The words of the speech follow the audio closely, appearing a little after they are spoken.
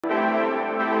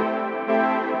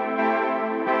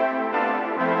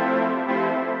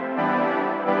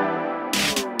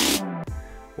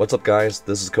What's up guys,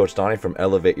 this is Coach Donny from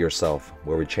Elevate Yourself,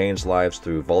 where we change lives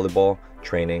through volleyball,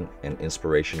 training, and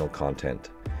inspirational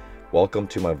content. Welcome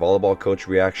to my Volleyball Coach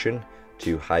Reaction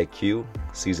to HAIKYUU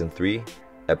Season 3,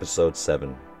 Episode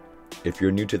 7. If you're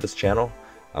new to this channel,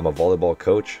 I'm a volleyball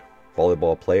coach,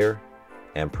 volleyball player,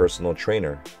 and personal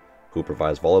trainer who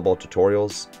provides volleyball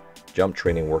tutorials, jump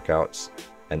training workouts,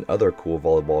 and other cool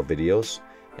volleyball videos,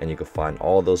 and you can find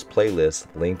all those playlists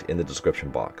linked in the description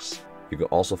box. You can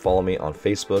also follow me on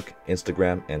Facebook,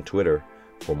 Instagram, and Twitter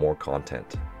for more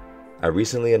content. I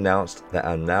recently announced that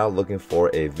I'm now looking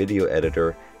for a video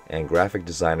editor and graphic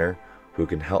designer who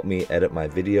can help me edit my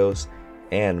videos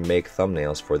and make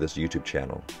thumbnails for this YouTube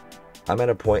channel. I'm at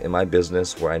a point in my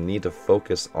business where I need to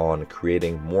focus on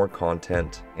creating more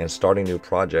content and starting new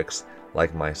projects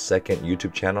like my second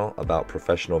YouTube channel about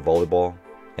professional volleyball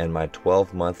and my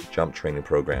 12-month jump training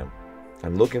program.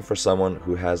 I'm looking for someone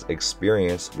who has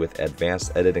experience with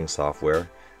advanced editing software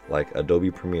like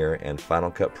Adobe Premiere and Final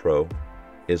Cut Pro,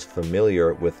 is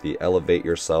familiar with the Elevate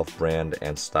Yourself brand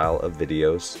and style of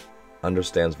videos,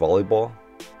 understands volleyball,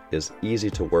 is easy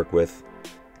to work with,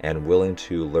 and willing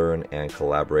to learn and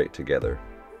collaborate together.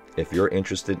 If you're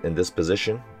interested in this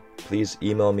position, please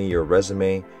email me your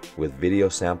resume with video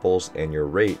samples and your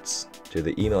rates to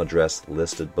the email address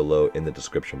listed below in the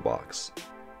description box.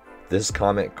 This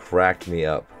comment cracked me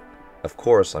up. Of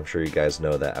course, I'm sure you guys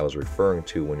know that I was referring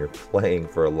to when you're playing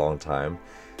for a long time,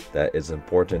 that it's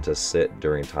important to sit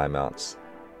during timeouts.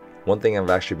 One thing I've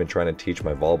actually been trying to teach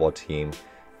my volleyball team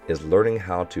is learning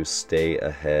how to stay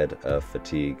ahead of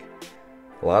fatigue.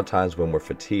 A lot of times when we're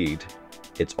fatigued,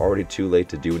 it's already too late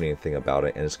to do anything about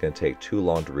it, and it's going to take too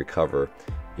long to recover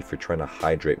if you're trying to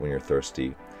hydrate when you're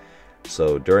thirsty.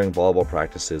 So during volleyball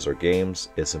practices or games,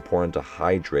 it's important to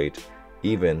hydrate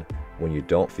even when you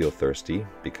don't feel thirsty,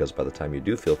 because by the time you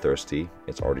do feel thirsty,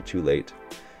 it's already too late.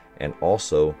 And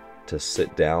also to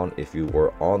sit down if you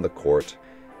were on the court,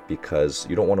 because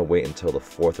you don't want to wait until the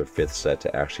 4th or 5th set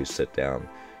to actually sit down.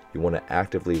 You want to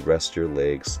actively rest your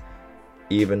legs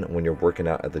even when you're working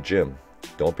out at the gym.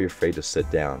 Don't be afraid to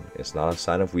sit down. It's not a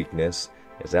sign of weakness,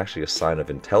 it's actually a sign of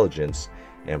intelligence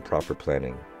and proper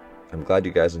planning. I'm glad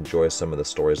you guys enjoy some of the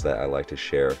stories that I like to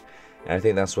share. And I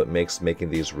think that's what makes making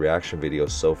these reaction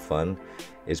videos so fun,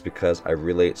 is because I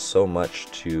relate so much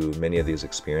to many of these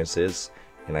experiences,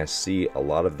 and I see a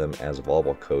lot of them as a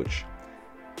volleyball coach.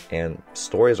 And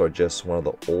stories are just one of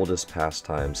the oldest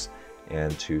pastimes,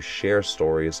 and to share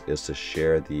stories is to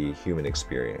share the human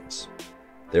experience.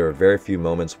 There were very few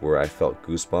moments where I felt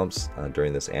goosebumps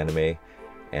during this anime,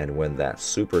 and when that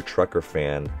Super Trucker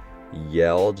fan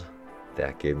yelled,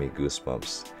 that gave me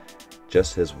goosebumps.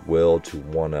 Just his will to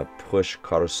want to push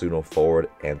Karasuno forward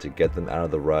and to get them out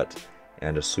of the rut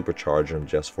and to supercharge them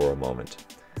just for a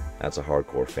moment. That's a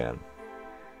hardcore fan.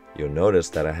 You'll notice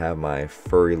that I have my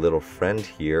furry little friend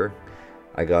here.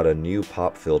 I got a new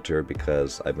pop filter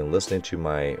because I've been listening to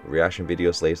my reaction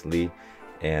videos lately,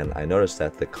 and I noticed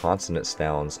that the consonant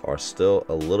sounds are still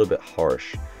a little bit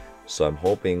harsh. So I'm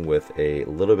hoping with a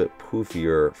little bit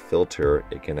poofier filter,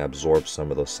 it can absorb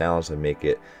some of those sounds and make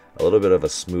it a little bit of a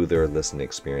smoother listening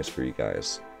experience for you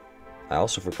guys. I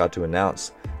also forgot to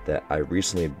announce that I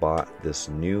recently bought this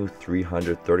new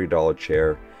 $330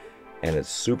 chair, and it's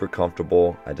super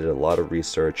comfortable. I did a lot of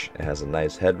research. It has a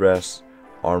nice headrest,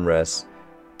 armrest,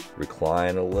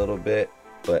 recline a little bit,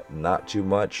 but not too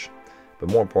much. But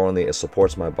more importantly, it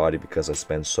supports my body because I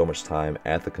spend so much time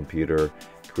at the computer,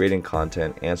 creating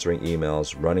content, answering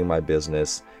emails, running my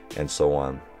business, and so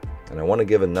on. And I want to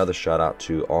give another shout out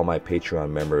to all my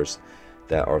Patreon members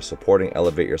that are supporting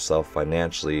Elevate Yourself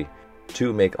financially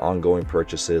to make ongoing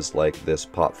purchases like this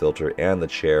pop filter and the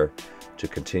chair to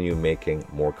continue making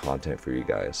more content for you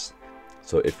guys.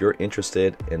 So if you're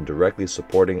interested in directly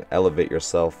supporting Elevate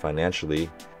Yourself financially,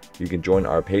 you can join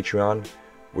our Patreon,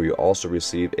 where you also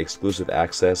receive exclusive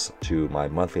access to my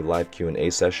monthly live Q&A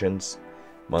sessions,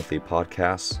 monthly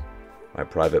podcasts, my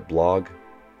private blog,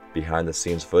 behind the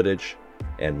scenes footage,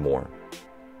 and more.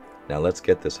 Now let's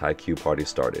get this HAIKYUU party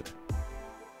started.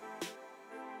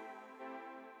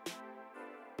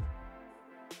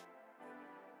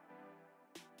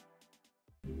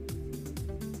 We're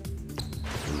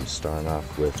starting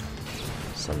off with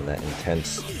some of that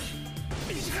intense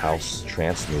house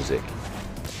trance music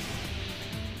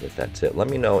with that tip. Let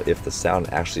me know if the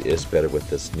sound actually is better with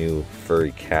this new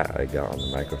furry cat I got on the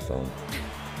microphone.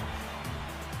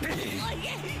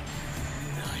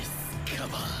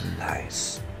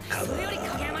 Nice cover.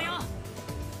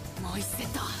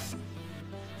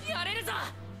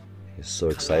 He's so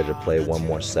excited to play one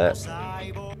more set.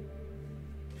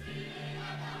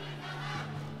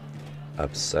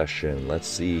 Obsession. Let's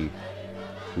see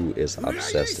who is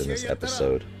obsessed in this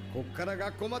episode.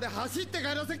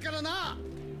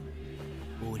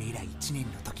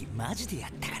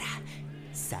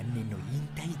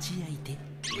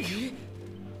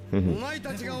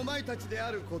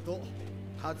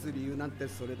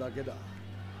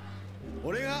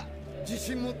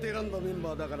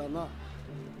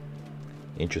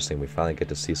 Interesting, we finally get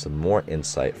to see some more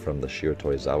insight from the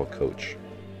Shiratorizawa coach.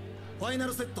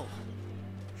 Final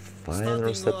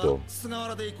set.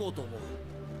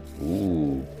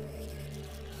 Ooh.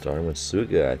 Starting with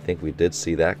Suga, I think we did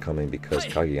see that coming because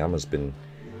Kageyama's been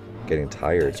getting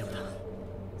tired.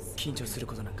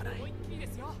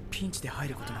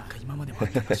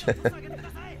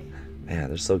 Man,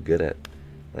 they're so good at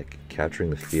like capturing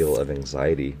the feel of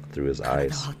anxiety through his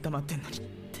eyes.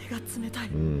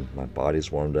 My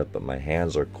body's warmed up, but my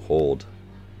hands are cold.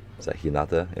 Is that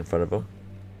Hinata in front of him?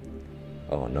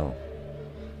 Oh no.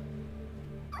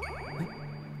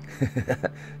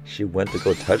 She went to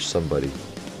go touch somebody.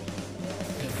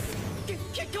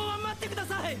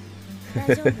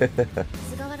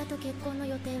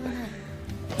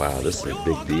 Wow, this is a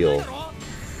big deal.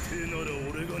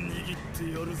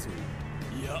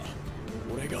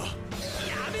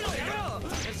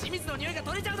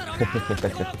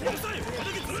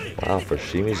 Wow, for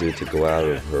Shimizu to go out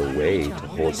of her way to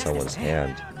hold someone's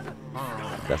hand,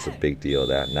 that's a big deal.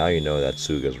 That now you know that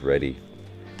Suga's ready.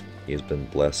 He's been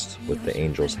blessed with the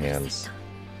angel's hands.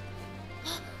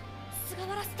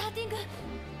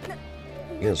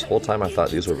 Yeah, this whole time I thought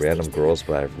these were random girls,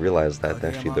 but I've realized that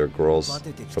actually they're girls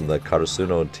from the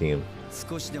Karasuno team.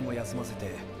 There's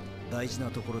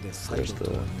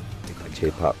the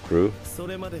K-pop crew.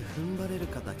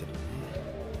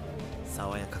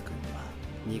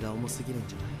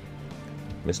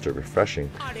 Mr. Refreshing.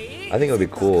 I think it would be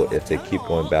cool if they keep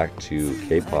going back to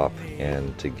K-pop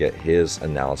and to get his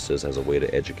analysis as a way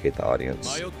to educate the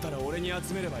audience.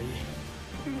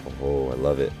 Oh, I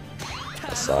love it.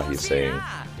 Asahi saying,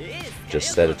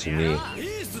 just said it to me.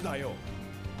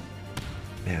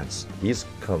 Man, he's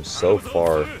come so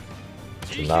far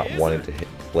to not wanting to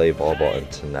play volleyball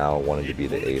and to now wanting to be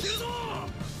the ace.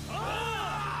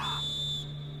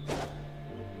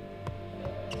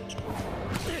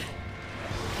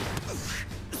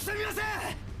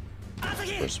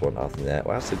 First one off the net.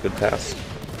 Wow, that's a good pass.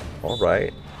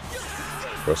 Alright.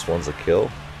 First one's a kill.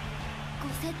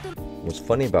 What's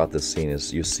funny about this scene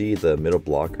is you see the middle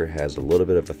blocker has a little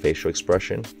bit of a facial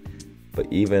expression, but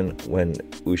even when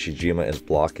Ushijima is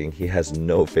blocking, he has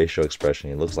no facial expression.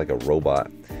 He looks like a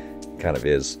robot. Kind of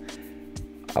is.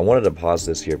 I wanted to pause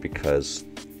this here because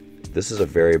this is a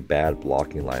very bad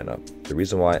blocking lineup. The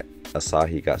reason why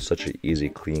Asahi got such an easy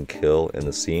clean kill in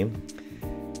the scene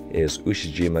is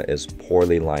Ushijima is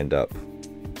poorly lined up.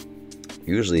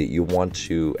 Usually you want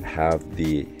to have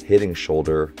the hitting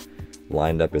shoulder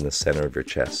lined up in the center of your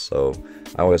chest. So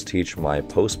I always teach my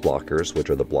post blockers, which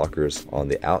are the blockers on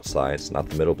the outsides, not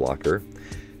the middle blocker.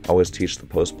 I always teach the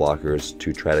post blockers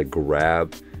to try to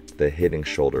grab the hitting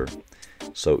shoulder.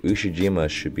 So Ushijima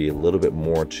should be a little bit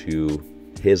more to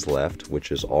his left,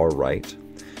 which is our right,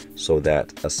 so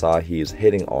that Asahi's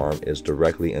hitting arm is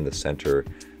directly in the center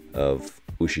of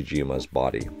Ushijima's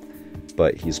body.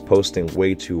 But he's posting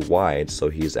way too wide, so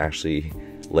he's actually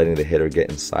letting the hitter get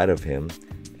inside of him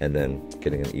and then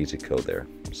getting an easy kill there.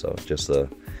 So just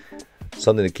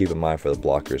something to keep in mind for the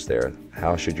blockers there.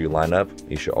 How should you line up?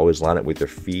 You should always line up with your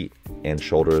feet and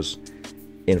shoulders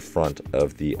in front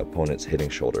of the opponent's hitting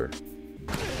shoulder.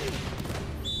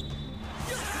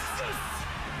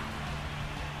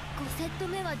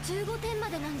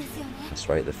 That's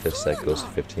right, the fifth set goes to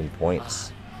 15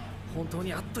 points. I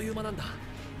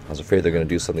was afraid they're going to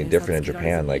do something different in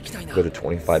Japan, like go to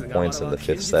 25 points in the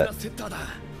fifth set.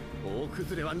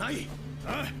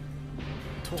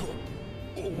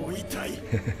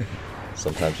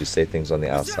 Sometimes you say things on the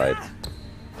outside,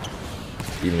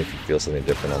 even if you feel something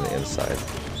different on the inside.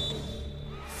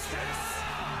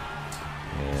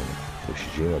 And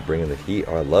Ushijima bringing the heat.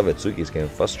 Oh, I love it. Tsukki's getting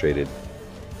frustrated.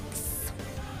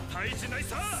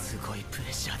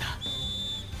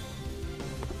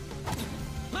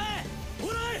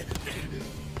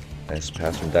 Nice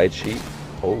pass from Daichi.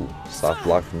 Oh, soft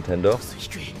block from Tendo.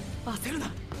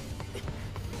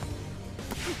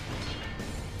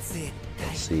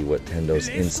 Let's see what Tendo's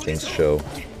instincts show.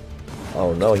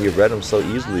 Oh no, he read him so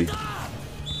easily.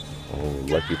 Oh,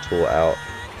 lucky tool out.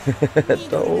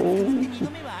 No.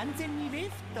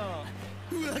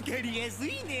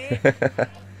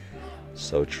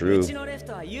 So true.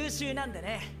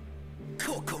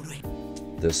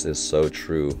 This is so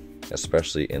true,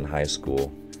 especially in high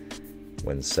school.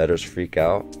 When setters freak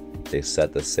out, they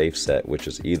set the safe set, which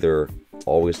is either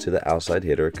always to the outside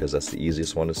hitter because that's the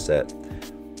easiest one to set,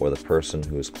 or the person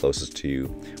who is closest to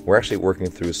you. We're actually working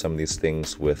through some of these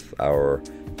things with our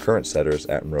current setters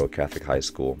at Monroe Catholic High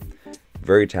School.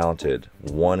 Very talented.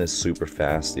 One is super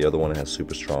fast, the other one has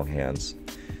super strong hands,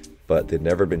 but they've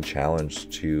never been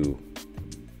challenged to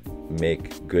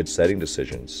make good setting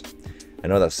decisions. I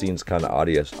know that seems kind of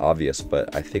obvious,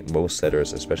 but I think most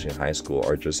setters, especially in high school,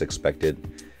 are just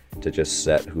expected to just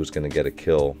set who's going to get a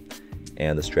kill,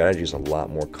 and the strategy is a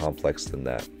lot more complex than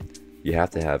that. You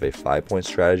have to have a 5-point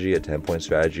strategy, a 10-point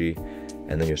strategy,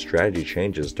 and then your strategy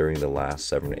changes during the last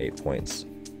 7 to 8 points.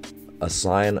 A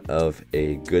sign of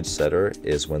a good setter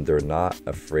is when they're not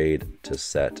afraid to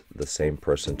set the same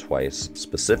person twice,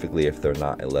 specifically if they're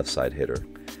not a left side hitter.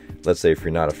 Let's say if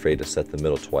you're not afraid to set the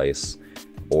middle twice,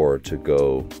 or to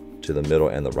go to the middle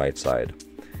and the right side,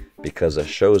 because it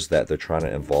shows that they're trying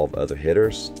to involve other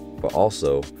hitters, but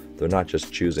also they're not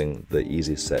just choosing the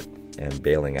easy set and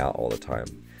bailing out all the time.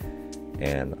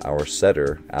 And our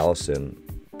setter, Allison,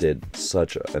 did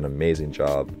such an amazing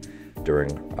job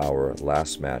during our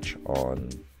last match on,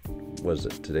 what is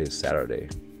it, today's Saturday?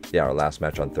 Yeah, our last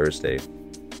match on Thursday.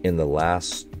 In the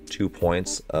last 2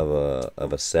 points of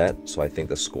a set, so I think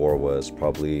the score was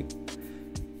probably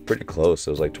pretty close.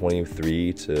 It was like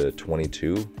 23 to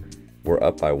 22. We're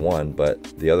up by 1, but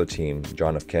the other team,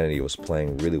 John F. Kennedy, was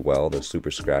playing really well. They're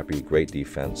super scrappy, great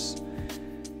defense.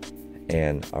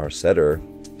 And our setter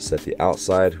set the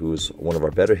outside, who's one of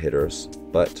our better hitters,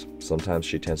 but sometimes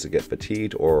she tends to get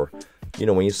fatigued, or, you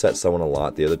know, when you set someone a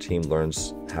lot, the other team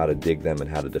learns how to dig them and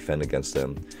how to defend against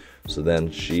them. So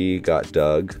then she got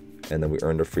dug, and then we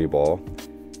earned a free ball.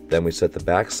 Then we set the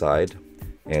backside,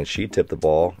 and she tipped the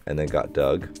ball and then got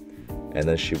dug, and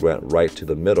then she went right to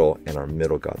the middle, and our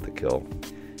middle got the kill.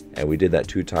 And we did that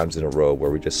 2 times in a row, where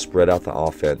we just spread out the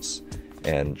offense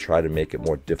and try to make it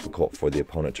more difficult for the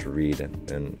opponent to read,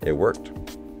 and it worked.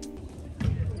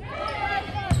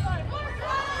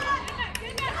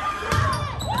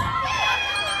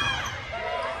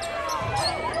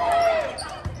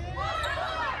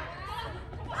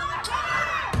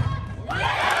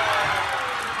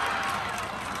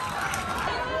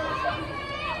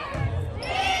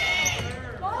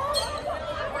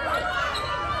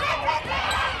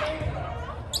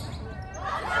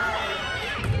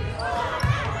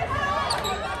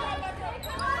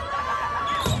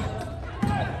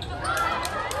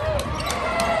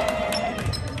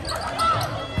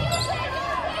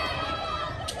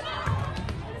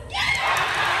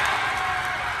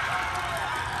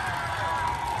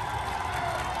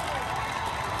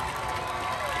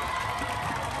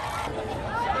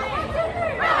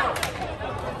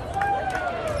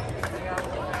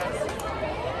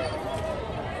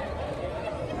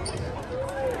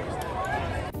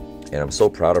 And I'm so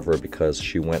proud of her because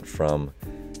she went from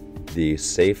the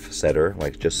safe setter,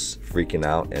 like just freaking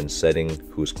out and setting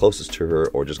who's closest to her,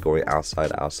 or just going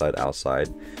outside,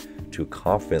 to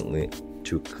confidently,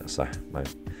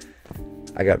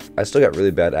 I still got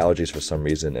really bad allergies for some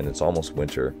reason, and it's almost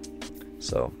winter,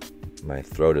 so my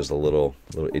throat is a little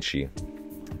itchy.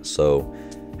 So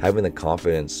having the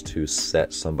confidence to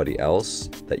set somebody else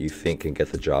that you think can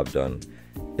get the job done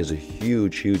is a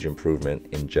huge improvement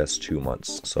in just 2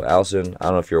 months. So Allison, I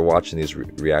don't know if you're watching these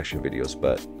reaction videos,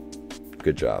 but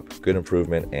good job, good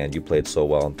improvement, and you played so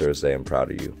well on Thursday. I'm proud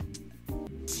of you.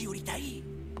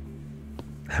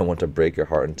 I want to break your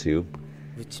heart in two.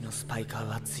 I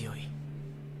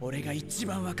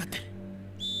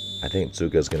think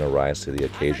Tsukki is going to rise to the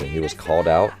occasion. He was called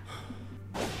out.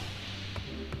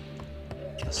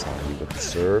 Asagi with the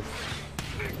serve.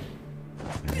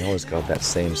 And he always got that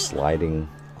same sliding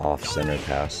off center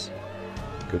pass.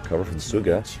 Good cover from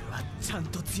Suga.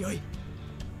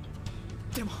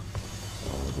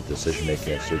 Oh, the decision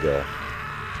making of Suga.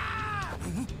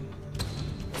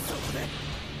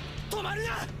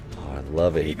 Oh, I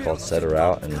love it. He called setter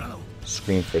out and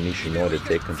screamed for Nishinoya to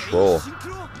take control.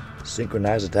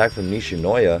 Synchronized attack from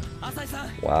Nishinoya.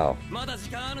 Wow. Oh,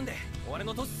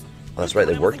 that's right,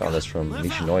 they worked on this from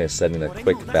Nishinoya setting a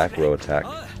quick back row attack.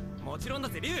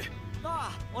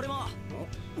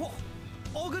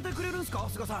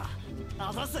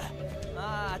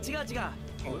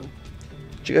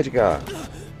 Chiga chiga.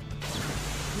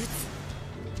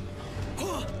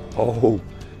 Oh,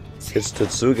 it's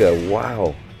Tetsuga.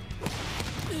 Wow.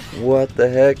 What the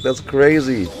heck? That's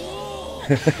crazy.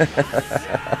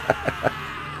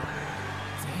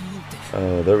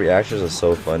 Oh, their reactions are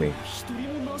so funny.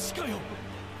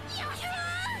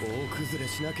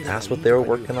 That's what they were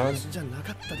working on?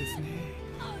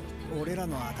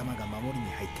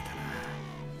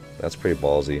 That's pretty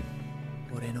ballsy.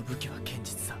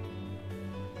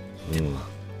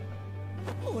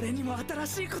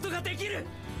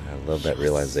 I love that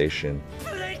realization.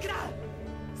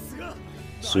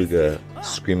 Suga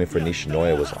screaming for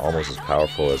Nishinoya was almost as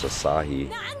powerful as Asahi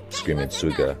screaming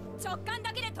Suga.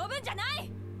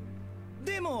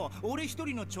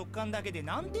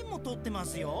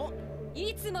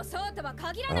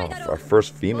 Oh, our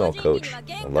first female coach. I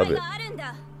love it.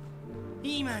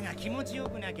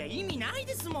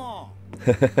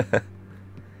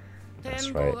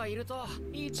 That's right.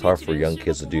 It's hard for young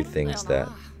kids to do things that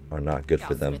are not good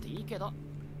for them.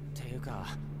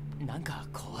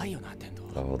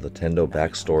 Oh, the Tendo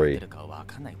backstory.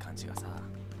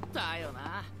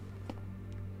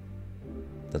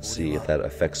 Let's see if that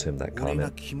affects him, that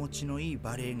comment.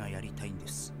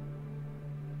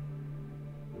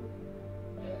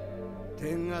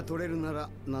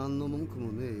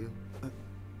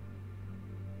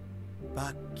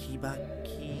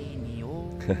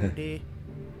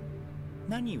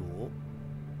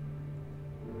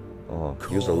 Oh,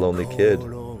 he was a lonely kid.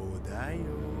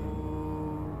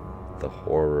 The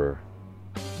horror.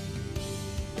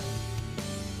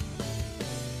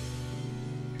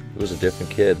 He was a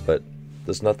different kid, but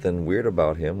there's nothing weird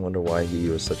about him. Wonder why he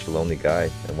was such a lonely guy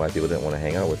and why people didn't want to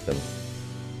hang out with him.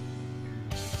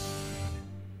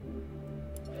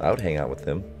 I would hang out with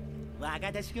him.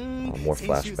 Oh, more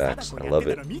flashbacks. I love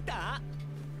it.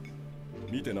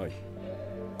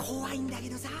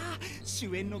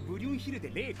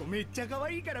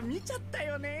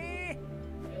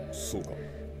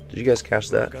 Did you guys catch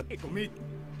that?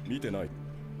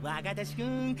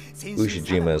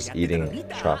 Ushijima is eating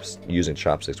using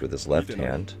chopsticks with his left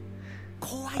hand.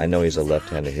 I know he's a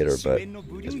left-handed hitter, but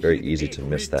it's very easy to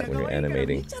miss that when you're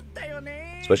animating.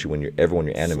 Especially when everyone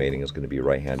you're animating is going to be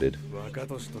right-handed.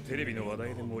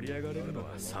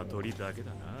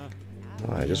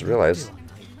 Oh, I just realized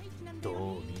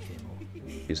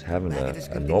he's having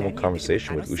a normal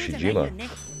conversation with Ushijima.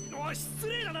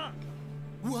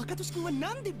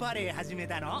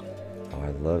 Oh, I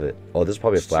love it. Oh, this is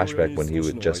probably a flashback when he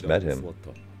would just met him.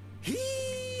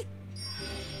 He's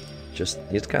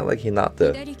kind of like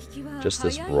Hinata, just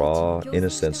this raw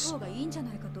innocence.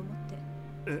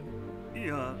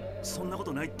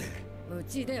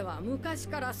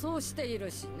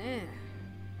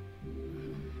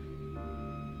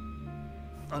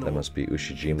 That must be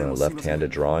Ushijima, left-handed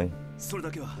drawing.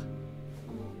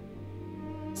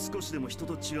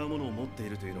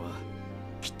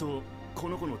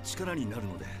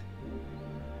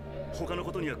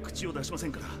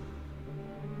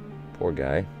 Poor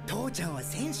guy.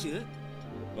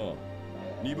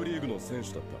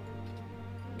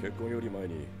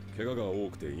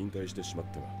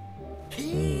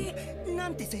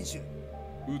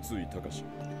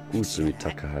 Utsui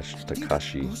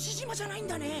Takashi.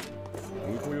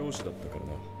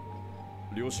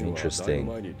 Interesting.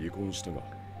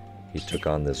 He took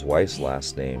on this wife's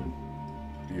last name.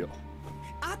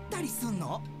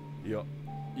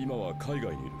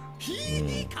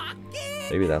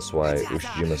 Maybe that's why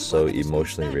Ushijima's so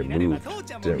emotionally removed.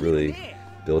 Didn't really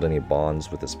build any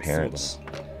bonds with his parents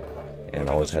and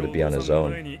always had to be on his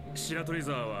own.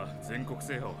 Shiratorizawa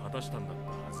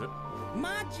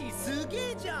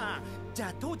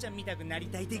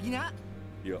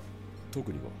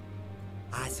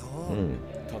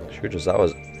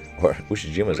or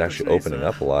Ushijima is actually opening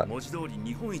up a lot.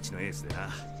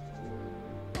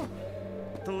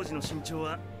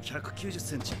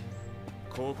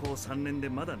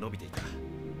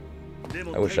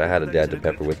 I wish I had a dad to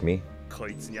pepper with me.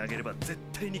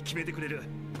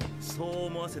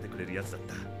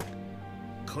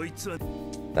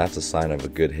 That's a sign of a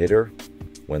good hitter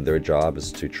when their job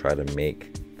is to try to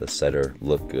make the setter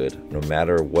look good. No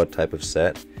matter what type of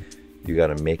set, you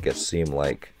gotta make it seem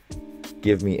like,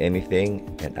 give me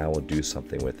anything and I will do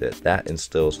something with it. That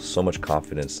instills so much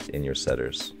confidence in your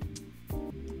setters.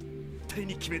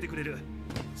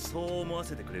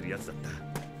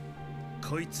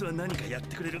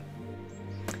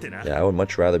 Yeah, I would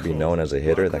much rather be known as a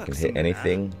hitter that can hit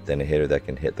anything than a hitter that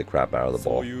can hit the crap out of the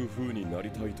ball. Yeah,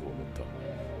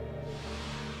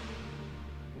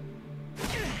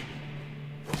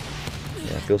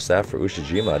 I feel sad for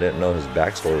Ushijima. I didn't know his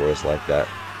backstory was like that.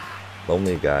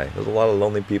 Lonely guy. There's a lot of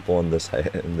lonely people in this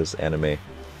anime.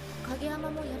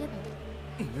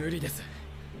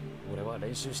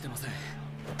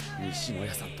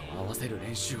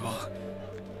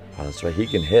 Oh, that's right, he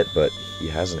can hit, but he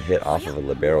hasn't hit off of a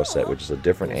libero set, which is a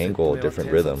different angle, a different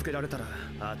rhythm.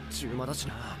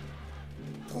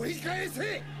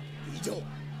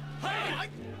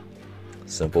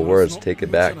 Simple words, take it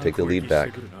back, take the lead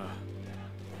back.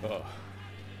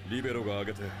 This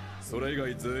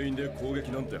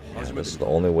is the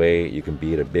only way you can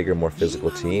beat a bigger, more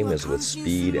physical team is with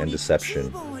speed and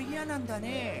deception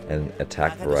and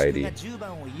attack variety. Ooh,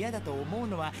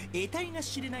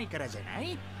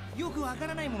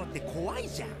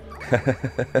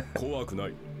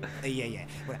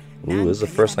 this is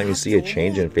the first time you see a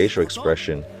change in facial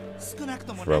expression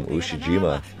from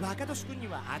Ushijima.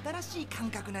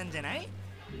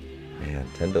 Man,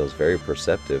 Tendo is very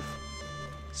perceptive.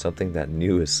 Something that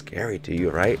new is scary to you,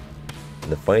 right?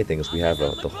 And the funny thing is we have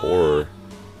the horror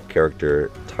character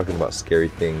talking about scary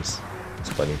things. It's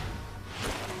funny.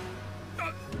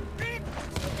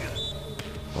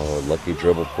 Oh, lucky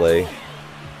dribble play.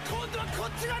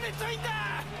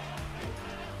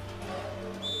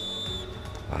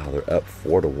 Wow, they're up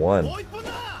 4-1.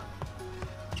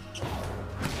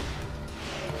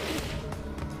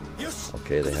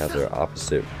 Okay, they have their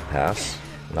opposite pass.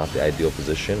 Not the ideal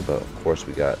position, but of course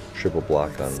we got triple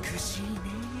block on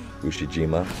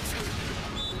Ushijima.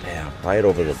 Damn, right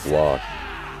over the block.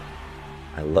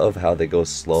 I love how they go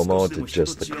slow-mo to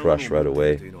just the crush right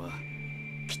away.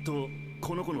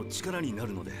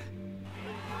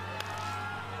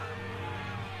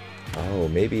 Oh,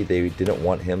 maybe they didn't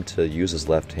want him to use his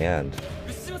left hand.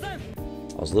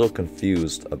 I was a little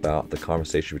confused about the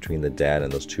conversation between the dad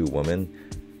and those two women.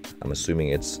 I'm assuming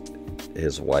it's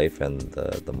his wife and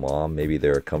the mom. Maybe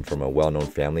they come from a well-known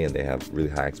family and they have really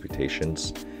high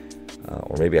expectations.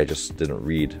 Or maybe I just didn't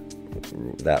read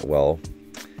that well.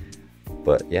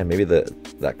 But yeah, maybe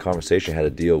that conversation had to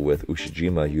deal with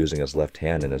Ushijima using his left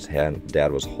hand, and his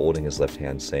dad was holding his left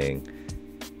hand saying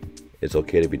it's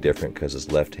okay to be different because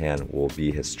his left hand will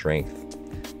be his strength.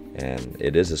 And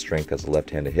it is his strength as a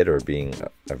left-handed hitter, being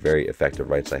a very effective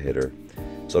right side hitter.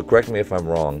 So correct me if I'm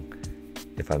wrong,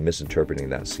 if I'm misinterpreting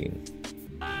that scene.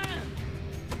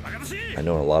 I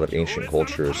know in a lot of ancient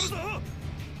cultures,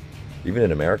 even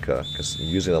in America, because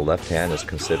using the left hand is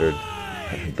considered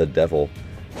the devil,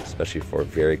 especially for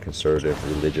very conservative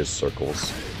religious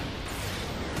circles.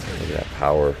 Look at that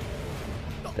power,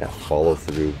 that follow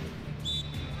through.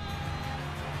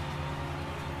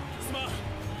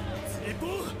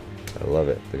 I love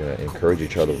it. They're going to encourage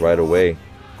each other right away.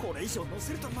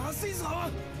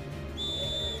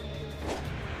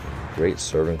 Great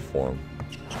serving form.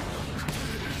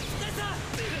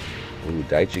 Ooh,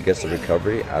 Daichi gets the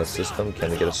recovery out of system.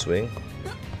 Can they get a swing?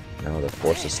 Now they're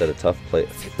forced to set a tough play,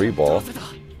 free ball.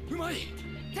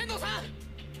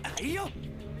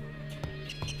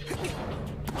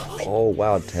 Oh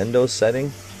wow, Tendo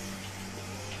setting.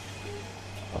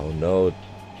 Oh no.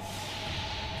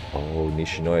 Oh,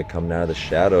 Nishinoya coming out of the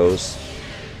shadows.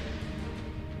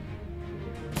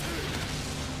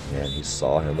 Man, he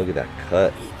saw him. Look at that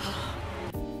cut.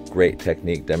 Great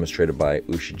technique demonstrated by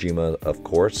Ushijima, of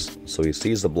course. So he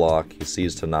sees the block, he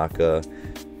sees Tanaka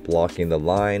blocking the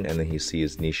line, and then he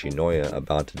sees Nishinoya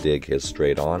about to dig his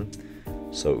straight on.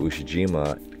 So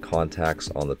Ushijima contacts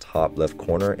on the top left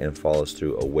corner and follows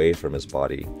through away from his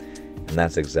body. And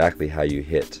that's exactly how you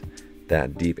hit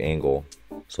that deep angle.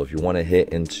 So if you want to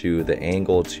hit into the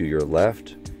angle to your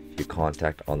left, you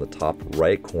contact on the top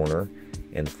right corner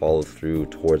and follow through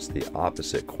towards the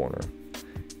opposite corner.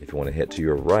 If you want to hit to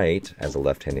your right as a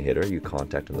left-handed hitter, you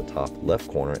contact in the top left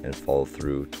corner and follow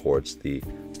through towards the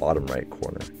bottom right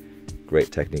corner.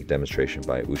 Great technique demonstration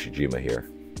by Ushijima here.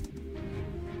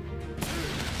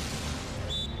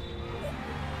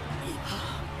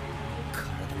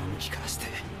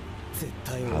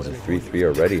 Wow, the 3-3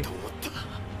 already.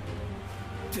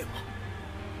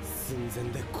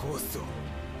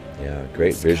 Yeah,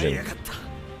 great vision.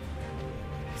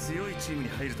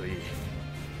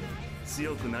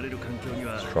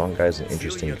 Strong guys and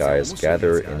interesting guys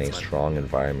gather in a strong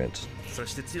environment.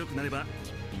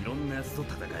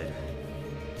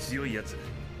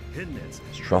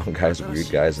 Strong guys, weird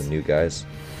guys, and new guys.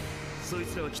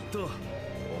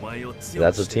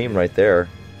 That's a team right there.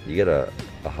 You get a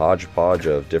hodgepodge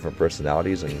of different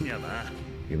personalities and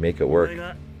you make it work.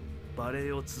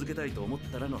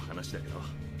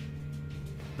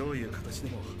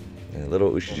 And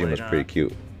little Ushijima is pretty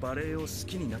cute.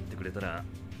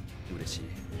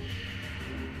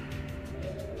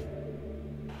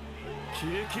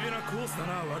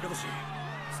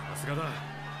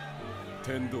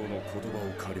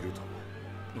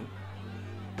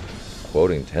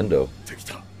 Quoting Tendo.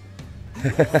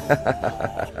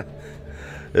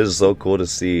 This is so cool to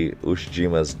see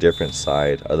Ushijima's different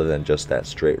side other than just that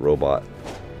straight robot.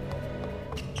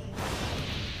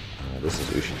 This is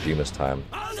Ushijima's time.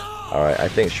 Alright, I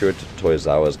think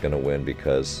Shiratorizawa is going to win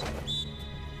because...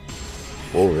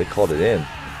 Oh, they called it in.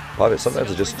 Probably sometimes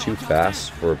it's just too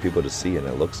fast for people to see, and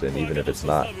it looks in, even if it's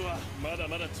not.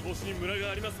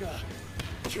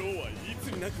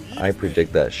 I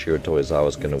predict that Shiratorizawa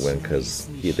is going to win because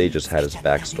they just had his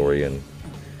backstory, and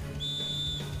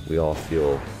we all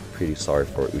feel pretty sorry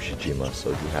for Ushijima,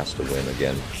 so he has to win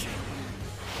again.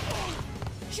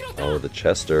 Oh, the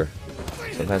Chester.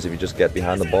 Sometimes if you just get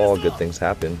behind the ball, good things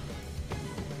happen.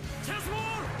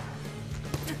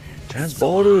 Chance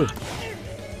ball!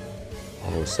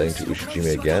 Oh, setting to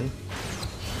Ushijima again.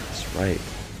 That's right,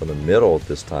 from the middle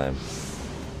this time.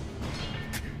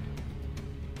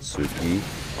 Tsukki.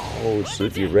 Oh,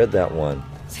 Tsukki read that one.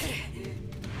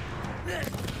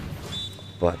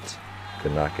 But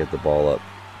could not get the ball up.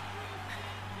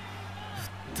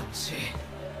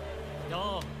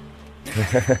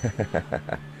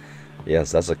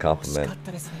 Yes, that's a compliment.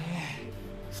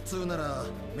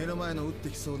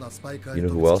 You know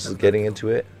who else is getting into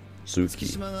it?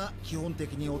 Tsukki.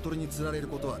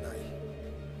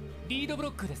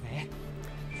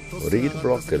 Read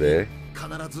block there.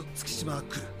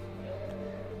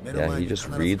 Yeah, he just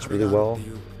reads really well.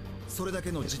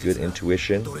 It's good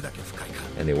intuition,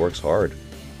 and he works hard.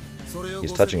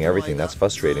 He's touching everything. That's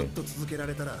frustrating.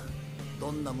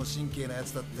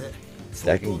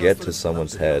 That can get to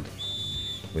someone's head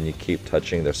when you keep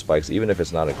touching their spikes, even if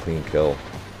it's not a clean kill.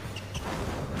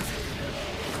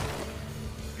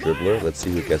 Dribbler, let's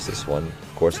see who gets this one.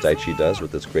 Of course, Daichi does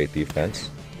with this great defense.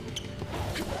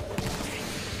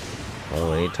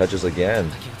 Oh, and he touches again.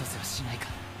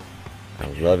 I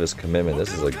love his commitment.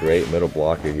 This is a great middle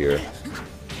blocker here.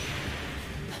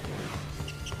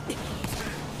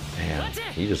 Man,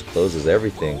 he just closes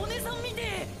everything.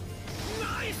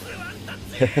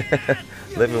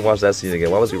 Let me watch that scene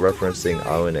again. Why was he referencing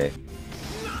Aone?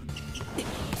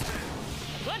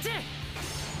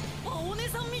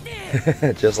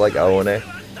 Just like Aone.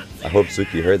 I hope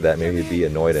Tsukki heard that. Maybe he'd be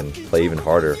annoyed and play even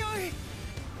harder.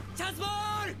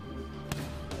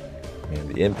 Man,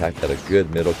 the impact that a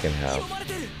good middle can have.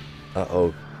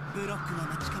 Uh-oh.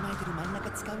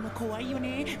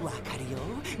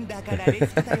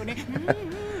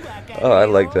 Oh, I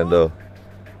like Tendo.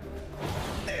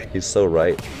 He's so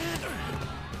right.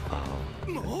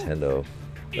 Oh, Tendo.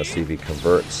 Let's see if he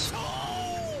converts.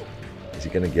 Is he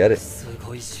gonna get it?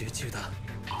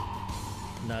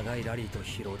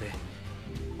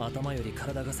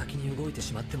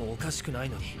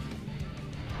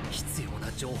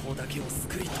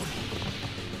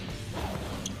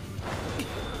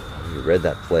 He read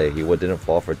that play. He didn't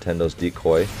fall for Tendo's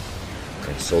decoy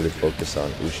and solely focused on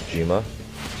Ushijima.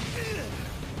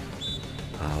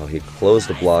 Oh, he closed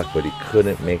the block, but he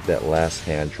couldn't make that last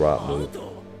hand drop move.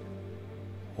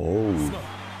 Oh.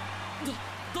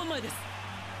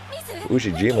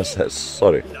 Ushijima says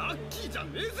sorry.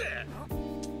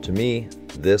 To me,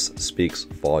 this speaks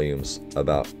volumes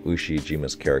about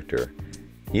Ushijima's character.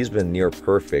 He's been near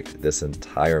perfect this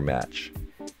entire match.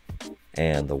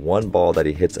 And the one ball that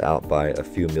he hits out by a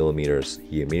few millimeters,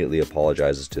 he immediately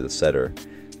apologizes to the setter,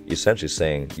 essentially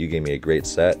saying, "You gave me a great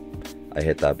set, I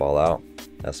hit that ball out,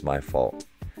 that's my fault."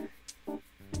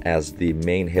 As the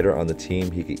main hitter on the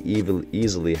team, he could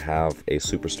easily have a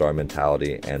superstar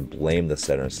mentality and blame the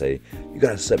setter and say, "You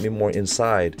gotta set me more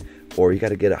inside," or "You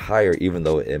gotta get it higher," even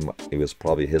though it was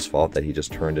probably his fault that he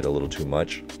just turned it a little too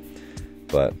much.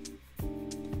 But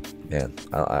man,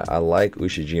 I like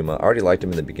Ushijima. I already liked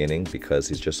him in the beginning because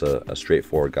he's just a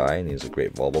straightforward guy and he's a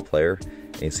great volleyball player.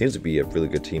 And he seems to be a really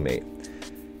good teammate.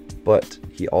 But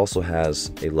he also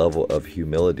has a level of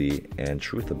humility and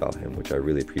truth about him, which I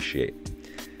really appreciate.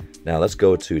 Now let's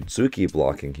go to Tsukki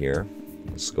blocking here.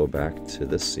 Let's go back to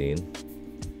this scene.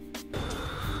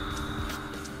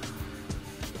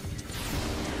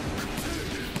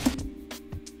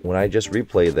 When I just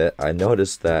replayed that, I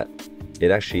noticed that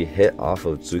it actually hit off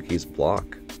of Tsukki's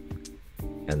block,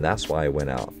 and that's why it went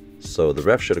out. So the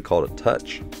ref should have called a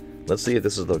touch. Let's see if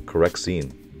this is the correct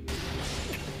scene.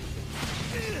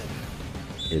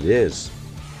 It is.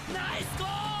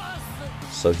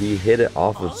 So he hit it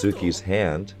off of Tsukki's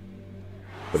hand,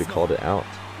 but he called it out.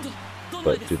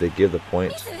 But do they give the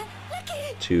point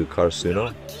to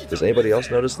Karasuno? Does anybody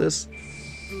else notice this?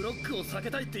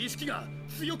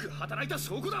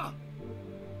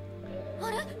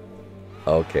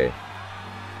 Okay.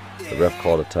 The ref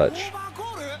called a touch.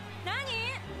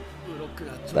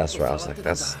 That's right. I was like,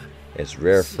 it's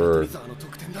rare for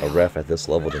a ref at this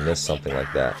level to miss something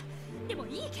like that.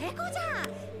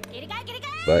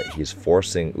 But he's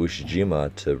forcing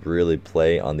Ushijima to really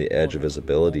play on the edge of his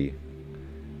ability.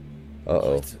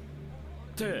 Uh-oh.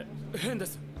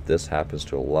 This happens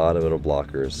to a lot of middle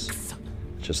blockers.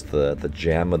 Just the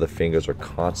jam of the fingers are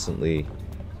constantly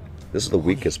This is the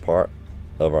weakest part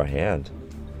of our hand.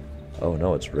 Oh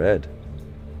no, it's red.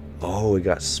 Oh, it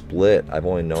got split. I've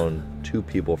only known 2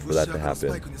 people for that to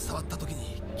happen.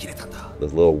 The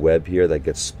little web here that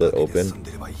gets split open.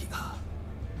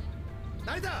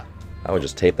 I would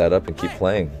just tape that up and keep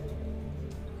playing.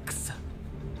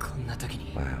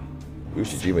 Wow.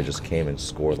 Ushijima just came and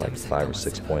scored like 5 or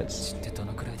 6 points.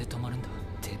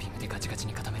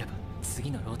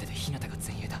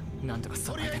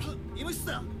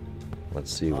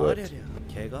 Let's see what.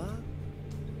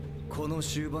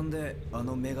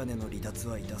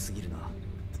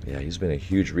 Yeah, he's been a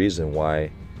huge reason why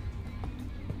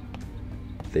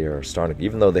they are starting,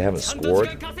 even though they haven't scored.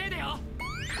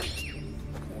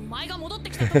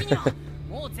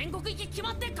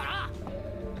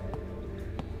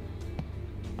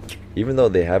 Even though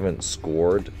they haven't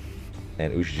scored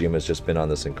and Ushijima has just been on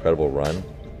this incredible run,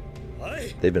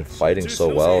 they've been fighting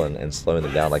so well and slowing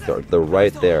them down. Like they're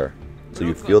right there. So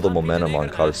you feel the momentum on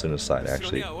Karasuna's side,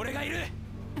 actually.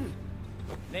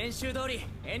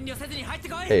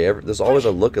 Hey, there's always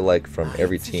a lookalike from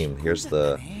every team. Here's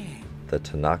the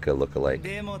Tanaka lookalike.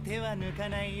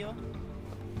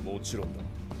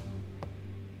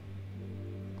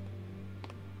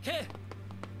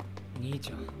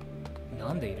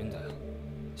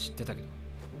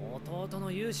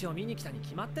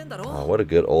 Oh, what a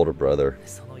good older brother.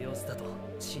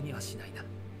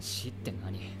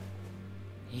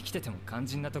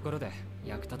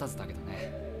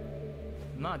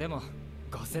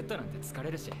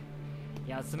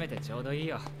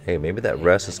 Hey, maybe that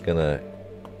rest is gonna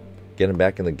get him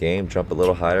back in the game, jump a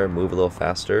little higher, move a little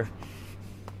faster.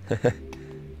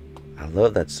 I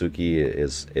love that Tsukki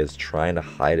is trying to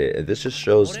hide it. This just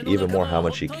shows even more how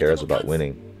much he cares about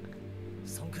winning.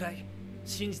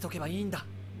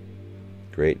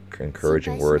 Great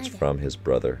encouraging words from his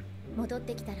brother.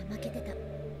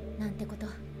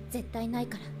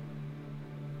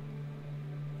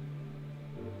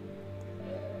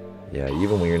 Yeah,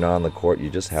 even when you're not on the court, you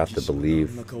just have to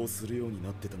believe.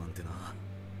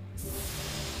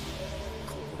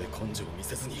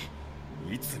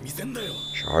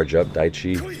 Charge up,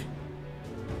 Daichi.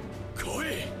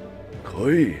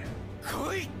 Koi.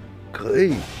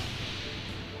 Koi.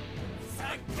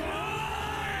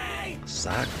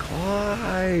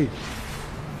 Sakai.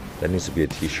 That needs to be a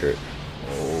t-shirt.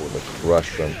 Oh, the crush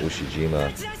from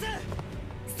Ushijima.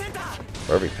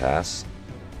 Perfect pass.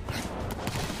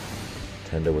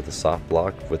 Tendo with the soft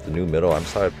block with the new middle. I'm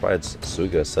surprised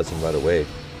Suga sets him right away.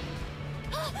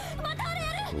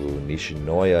 Ooh,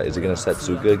 Nishinoya. Is he going to set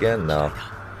Suga again? No.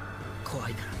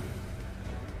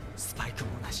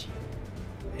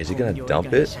 Is he going to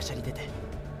dump it?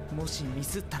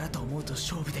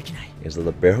 Is the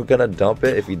libero going to dump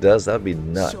it? If he does, that would be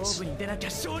nuts.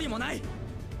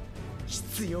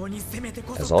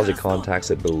 As long as he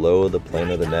contacts it below the plane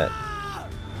of the net.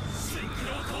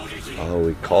 Oh,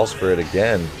 he calls for it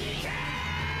again.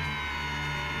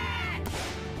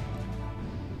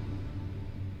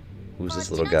 Who's this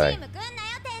little guy?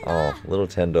 Oh, little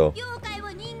Tendo.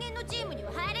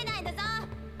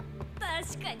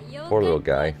 Poor little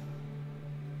guy.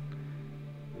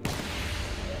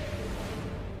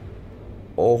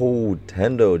 Oh,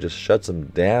 Tendo just shuts him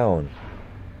down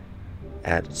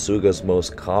at Suga's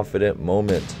most confident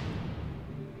moment.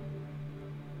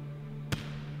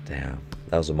 Damn.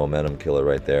 That was a momentum killer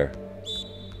right there.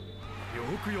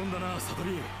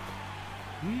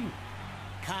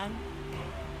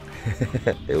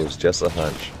 It was just a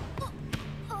hunch.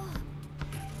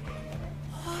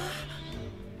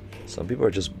 Some people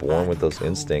are just born with those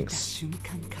instincts.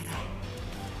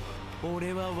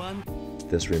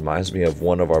 This reminds me of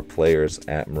one of our players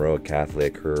at Maroa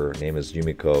Catholic. Her name is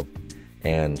Yumiko,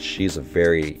 and she's a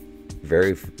very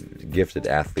gifted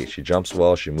athlete. She jumps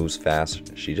well, she moves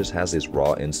fast, she just has these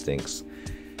raw instincts.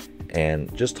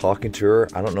 And just talking to her,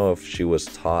 I don't know if she was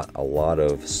taught a lot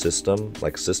of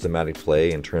systematic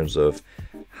play in terms of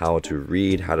how to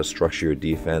read, how to structure your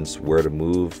defense, where to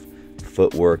move,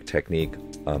 footwork, technique,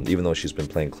 even though she's been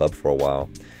playing club for a while.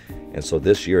 And so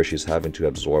this year she's having to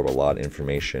absorb a lot of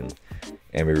information.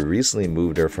 And we recently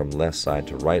moved her from left side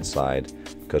to right side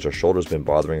because her shoulder's been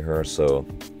bothering her, so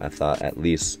I thought at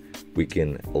least we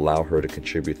can allow her to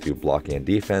contribute through blocking and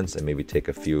defense and maybe take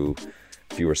a fewer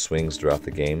swings throughout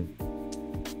the game.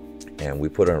 And we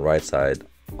put her on right side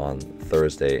on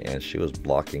Thursday, and she was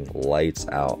blocking lights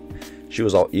out. She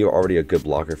was already a good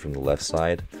blocker from the left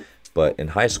side, but in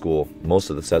high school, most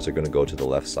of the sets are going to go to the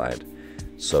left side.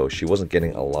 So she wasn't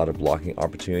getting a lot of blocking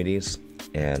opportunities,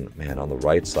 and man, on the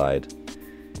right side,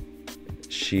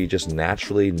 she just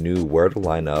naturally knew where to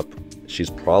line up. She's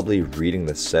probably reading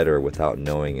the setter without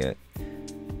knowing it.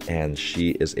 And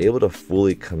she is able to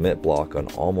fully commit block on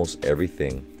almost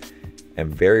everything.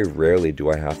 And very rarely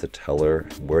do I have to tell her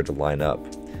where to line up.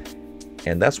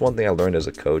 And that's one thing I learned as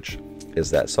a coach, is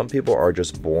that some people are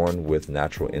just born with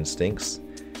natural instincts,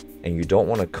 and you don't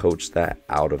want to coach that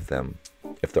out of them.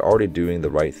 If they're already doing the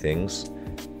right things,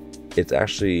 it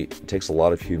actually takes a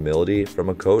lot of humility from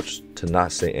a coach to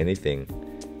not say anything.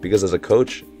 Because as a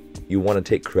coach, you want to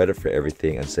take credit for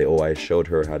everything and say, oh, I showed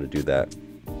her how to do that.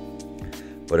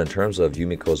 But in terms of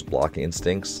Yumiko's blocking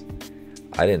instincts,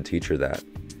 I didn't teach her that.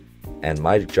 And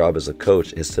my job as a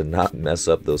coach is to not mess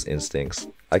up those instincts.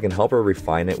 I can help her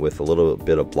refine it with a little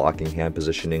bit of blocking hand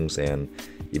positionings, and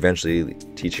eventually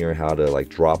teaching her how to like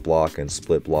drop block and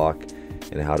split block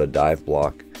and how to dive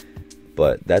block.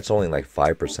 But that's only like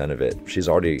 5% of it. She's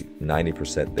already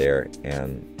 90% there,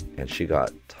 and she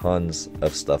got tons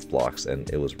of stuff blocks, and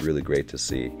it was really great to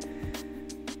see.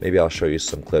 Maybe I'll show you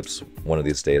some clips one of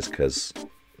these days, because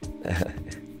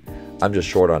I'm just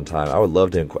short on time. I would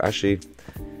love to actually,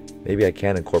 maybe I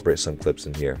can incorporate some clips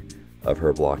in here of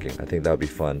her blocking. I think that would be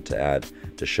fun to add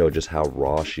to show just how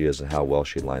raw she is and how well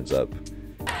she lines up.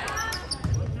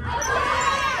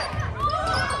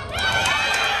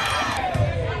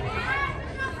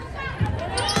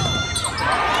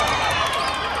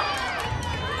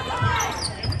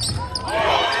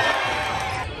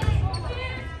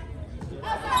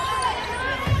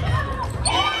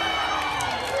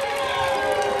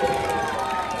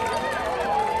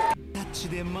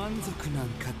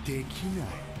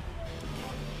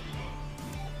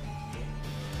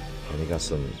 And you got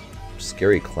some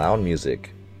scary clown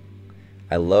music.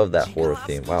 I love that horror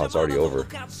theme. Wow, it's already over.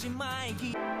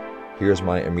 Here's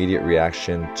my immediate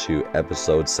reaction to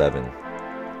episode 7.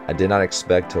 I did not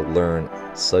expect to learn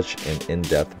such an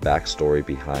in-depth backstory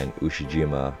behind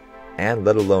Ushijima, and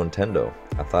let alone Tendo.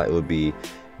 I thought it would be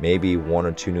maybe 1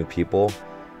 or 2 new people,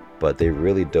 but they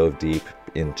really dove deep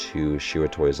into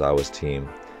Shiratorizawa's team.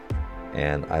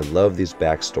 And I love these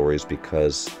backstories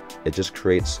because it just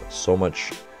creates so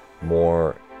much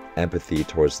more empathy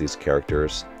towards these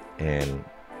characters. And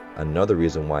another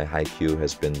reason why HAIKYUU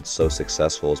has been so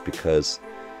successful is because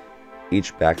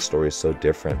each backstory is so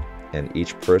different, and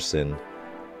each person,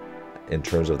 in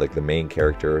terms of like the main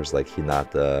characters like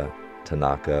Hinata,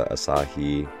 Tanaka,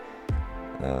 Asahi,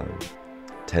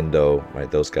 Tendo, right,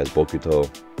 those guys, Bokuto,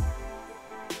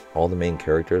 all the main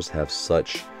characters have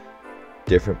such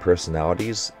different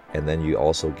personalities, and then you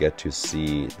also get to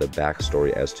see the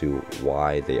backstory as to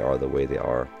why they are the way they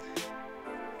are.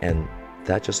 And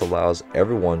that just allows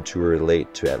everyone to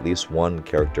relate to at least one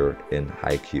character in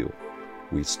HAIKYUU.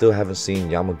 We still haven't seen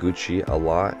Yamaguchi a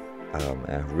lot.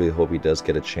 I really hope he does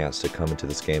get a chance to come into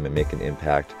this game and make an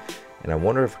impact. And I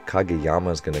wonder if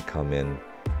Kageyama is going to come in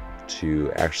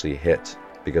to actually hit,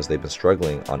 because they've been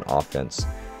struggling on offense.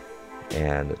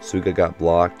 And Tsuga got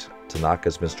blocked.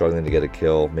 Tanaka's been struggling to get a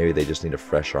kill. Maybe they just need a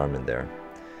fresh arm in there.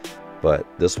 But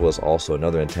this was also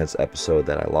another intense episode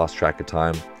that I lost track of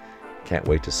time. Can't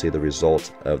wait to see the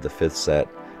result of the 5th set.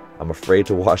 I'm afraid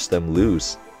to watch them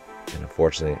lose, and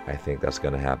unfortunately I think that's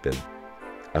going to happen.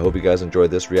 I hope you guys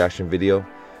enjoyed this reaction video.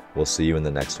 We'll see you in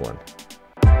the next one.